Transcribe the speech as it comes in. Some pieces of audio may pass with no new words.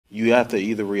You have to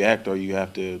either react or you're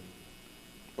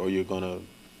gonna,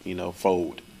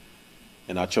 fold.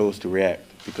 And I chose to react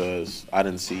because I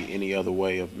didn't see any other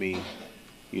way of me,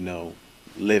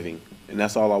 living. And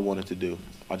that's all I wanted to do.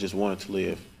 I just wanted to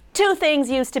live. Two things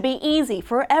used to be easy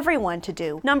for everyone to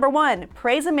do. Number one,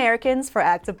 praise Americans for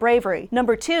acts of bravery.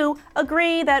 Number two,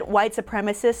 agree that white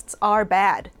supremacists are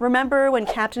bad. Remember when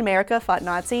Captain America fought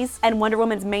Nazis and Wonder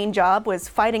Woman's main job was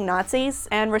fighting Nazis,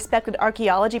 and respected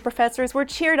archaeology professors were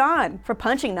cheered on for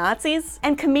punching Nazis?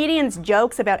 And comedians'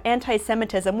 jokes about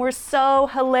anti-Semitism were so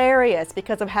hilarious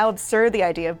because of how absurd the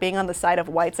idea of being on the side of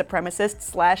white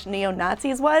supremacists /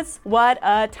 neo-Nazis was? What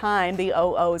a time the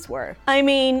OOs were. I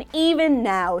mean, even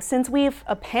now, since we've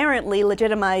apparently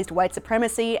legitimized white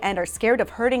supremacy and are scared of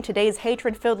hurting today's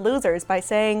hatred-filled losers by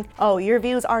saying, oh, your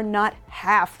views are not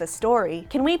half the story,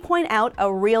 can we point out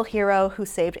a real hero who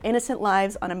saved innocent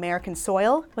lives on American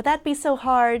soil? Would that be so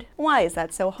hard? Why is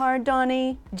that so hard,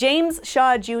 Donnie? James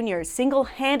Shaw Jr.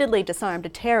 single-handedly disarmed a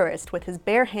terrorist with his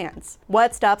bare hands.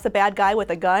 What stops a bad guy with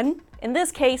a gun? In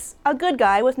this case, a good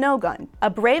guy with no gun. A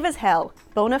brave as hell,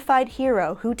 bona fide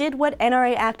hero who did what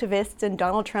NRA activists and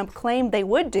Donald Trump claimed they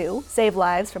would do, save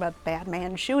lives from a bad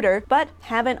man shooter, but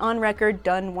haven't on record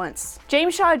done once.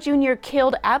 James Shaw Jr.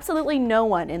 killed absolutely no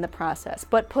one in the process,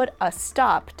 but put a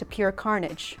stop to pure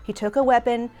carnage. He took a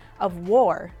weapon of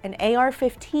war, an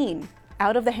AR-15,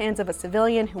 out of the hands of a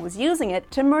civilian who was using it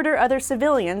to murder other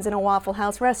civilians in a Waffle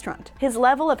House restaurant. His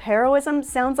level of heroism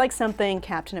sounds like something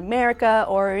Captain America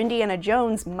or Indiana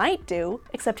Jones might do,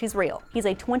 except he's real. He's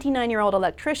a 29-year-old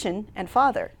electrician and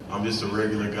father. I'm just a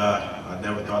regular guy. I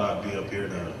never thought I'd be up here in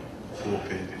the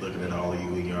pulpit looking at all of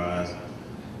you in your eyes.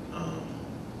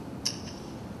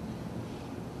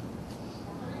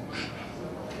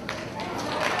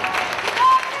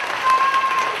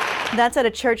 That's at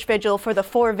a church vigil for the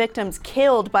 4 victims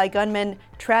killed by gunman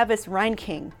Travis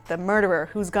Reinking, the murderer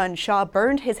whose gun Shaw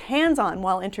burned his hands on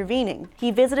while intervening.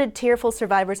 He visited tearful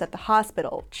survivors at the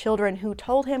hospital, children who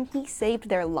told him he saved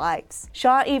their lives.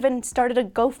 Shaw even started a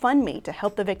GoFundMe to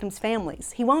help the victims'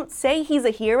 families. He won't say he's a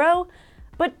hero,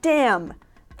 but damn,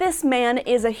 this man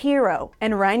is a hero.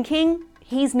 And Reinking?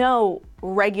 He's no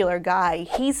regular guy.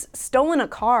 He's stolen a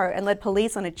car and led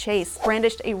police on a chase,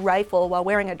 brandished a rifle while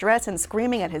wearing a dress and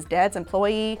screaming at his dad's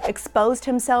employee, exposed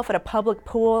himself at a public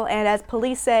pool, and as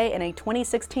police say in a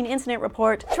 2016 incident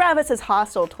report, Travis is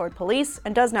hostile toward police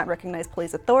and does not recognize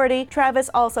police authority. Travis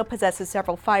also possesses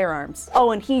several firearms. Oh,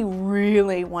 and he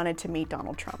really wanted to meet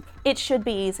Donald Trump. It should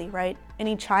be easy, right?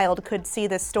 Any child could see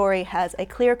this story as a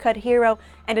clear-cut hero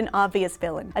and an obvious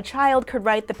villain. A child could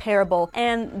write the parable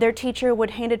and their teacher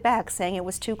would hand it back saying it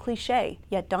was too cliche.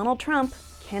 Yet Donald Trump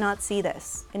cannot see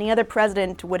this. Any other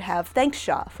president would have thanked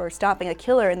Shaw for stopping a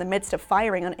killer in the midst of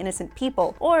firing on innocent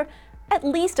people, or at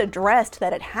least addressed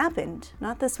that it happened,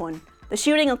 not this one. The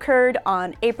shooting occurred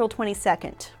on April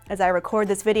 22nd. As I record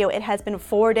this video, it has been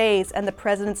 4 days and the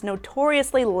president's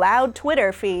notoriously loud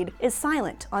Twitter feed is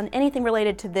silent on anything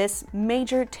related to this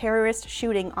major terrorist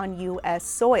shooting on US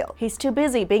soil. He's too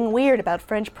busy being weird about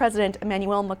French President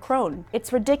Emmanuel Macron.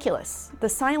 It's ridiculous. The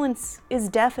silence is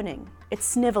deafening. It's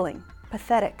sniveling.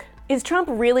 Pathetic. Is Trump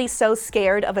really so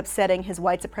scared of upsetting his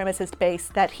white supremacist base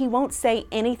that he won't say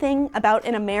anything about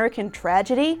an American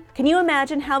tragedy? Can you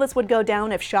imagine how this would go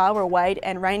down if Shaw were white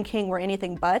and Reinking were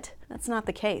anything but? That's not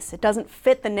the case. It doesn't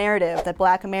fit the narrative that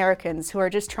Black Americans who are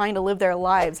just trying to live their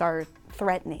lives are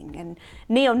threatening, and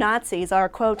neo-Nazis are,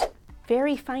 quote,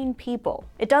 very fine people.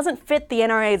 It doesn't fit the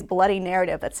NRA's bloody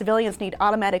narrative that civilians need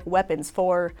automatic weapons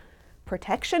for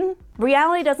protection?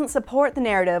 Reality doesn't support the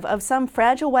narrative of some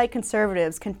fragile white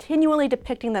conservatives continually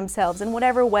depicting themselves in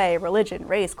whatever way, religion,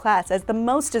 race, class, as the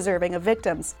most deserving of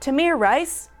victims. Tamir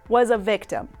Rice was a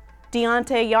victim.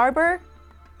 Deontay Yarber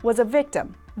was a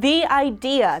victim. The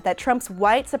idea that Trump's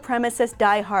white supremacist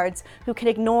diehards who can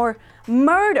ignore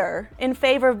murder in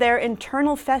favor of their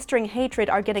internal festering hatred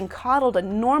are getting coddled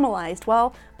and normalized,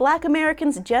 while Black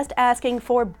Americans just asking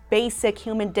for basic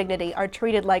human dignity are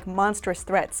treated like monstrous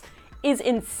threats, is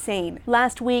insane.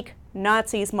 Last week,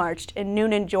 Nazis marched in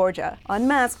Noonan, Georgia,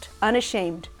 unmasked,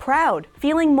 unashamed, proud,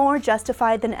 feeling more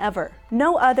justified than ever.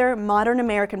 No other modern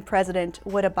American president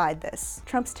would abide this.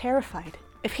 Trump's terrified.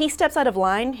 If he steps out of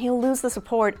line, he'll lose the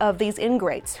support of these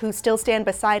ingrates who still stand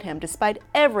beside him despite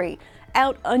every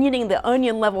out-onioning the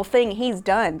onion level thing he's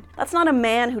done. That's not a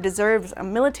man who deserves a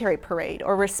military parade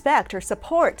or respect or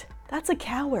support. That's a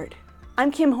coward. I'm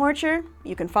Kim Horcher.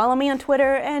 You can follow me on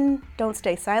Twitter, and don't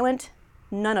stay silent.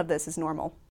 None of this is normal.